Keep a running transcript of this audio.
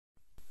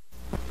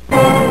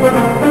In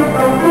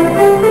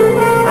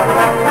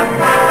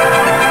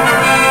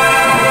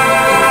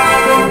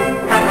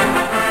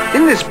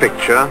this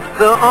picture,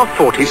 there are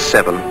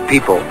 47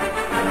 people.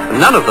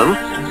 None of them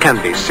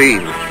can be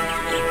seen.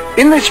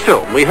 In this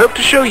film, we hope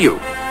to show you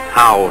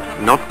how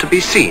not to be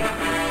seen.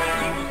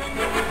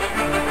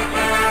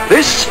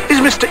 This is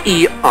Mr.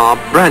 E.R.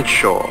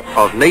 Bradshaw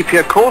of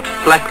Napier Court,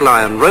 Black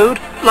Lion Road,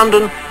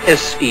 London,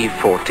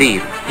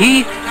 SE14.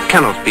 He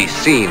cannot be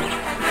seen.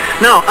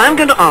 Now, I'm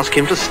going to ask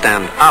him to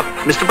stand up.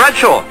 Mr.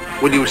 Bradshaw,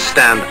 will you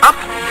stand up,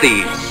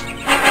 please?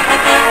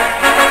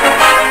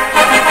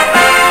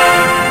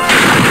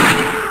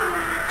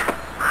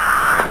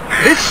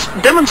 This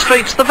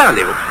demonstrates the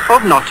value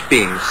of not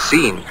being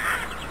seen.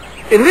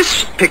 In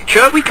this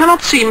picture, we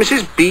cannot see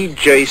Mrs.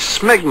 B.J.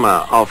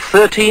 Smegma of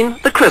 13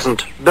 The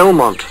Crescent,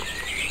 Belmont.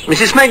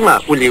 Mrs.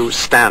 Smegma, will you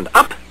stand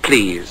up,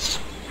 please?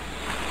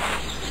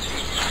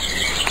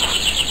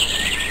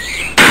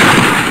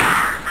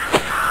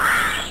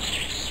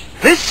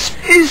 This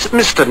is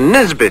Mr.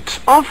 Nesbitt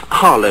of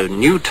Harlow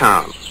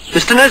Newtown.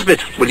 Mr.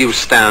 Nesbitt, will you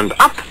stand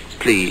up,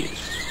 please?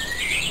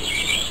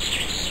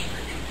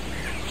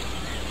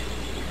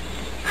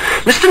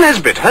 Mr.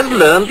 Nesbitt has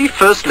learned the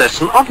first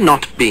lesson of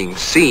not being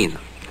seen,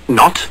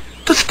 not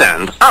to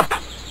stand up.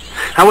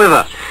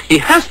 However, he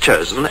has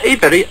chosen a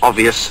very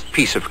obvious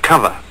piece of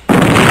cover.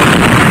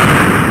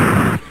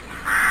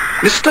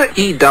 Mr.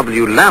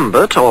 E.W.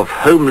 Lambert of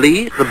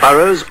Holmley, the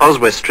Burrows,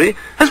 Oswestry,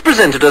 has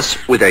presented us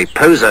with a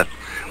poser.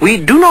 We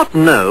do not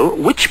know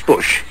which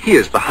bush he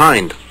is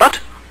behind, but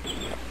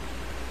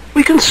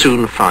we can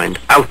soon find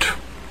out.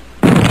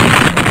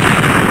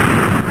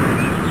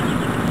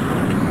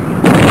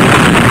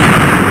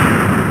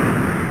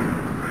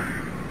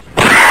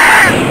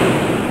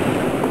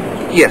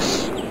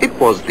 Yes, it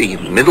was the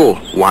middle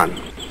one.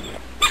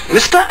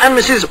 Mr. and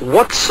Mrs.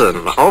 Watson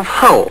of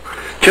Hull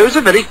chose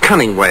a very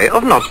cunning way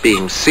of not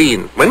being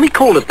seen. When we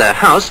called at their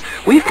house,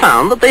 we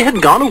found that they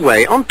had gone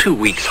away on 2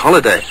 weeks'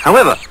 holiday.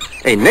 However,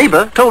 a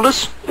neighbour told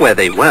us where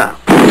they were.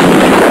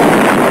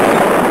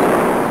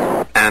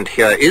 And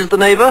here is the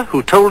neighbour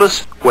who told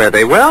us where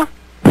they were.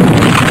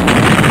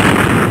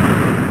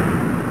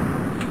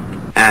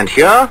 And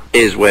here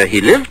is where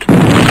he lived.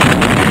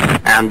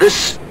 And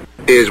this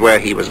is where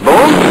he was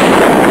born.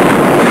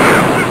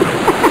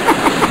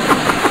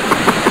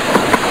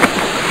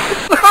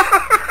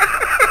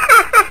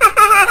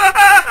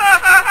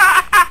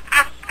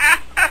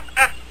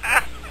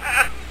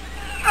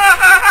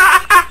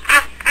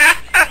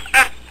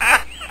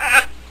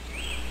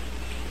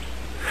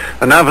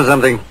 And now for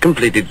something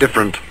completely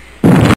different.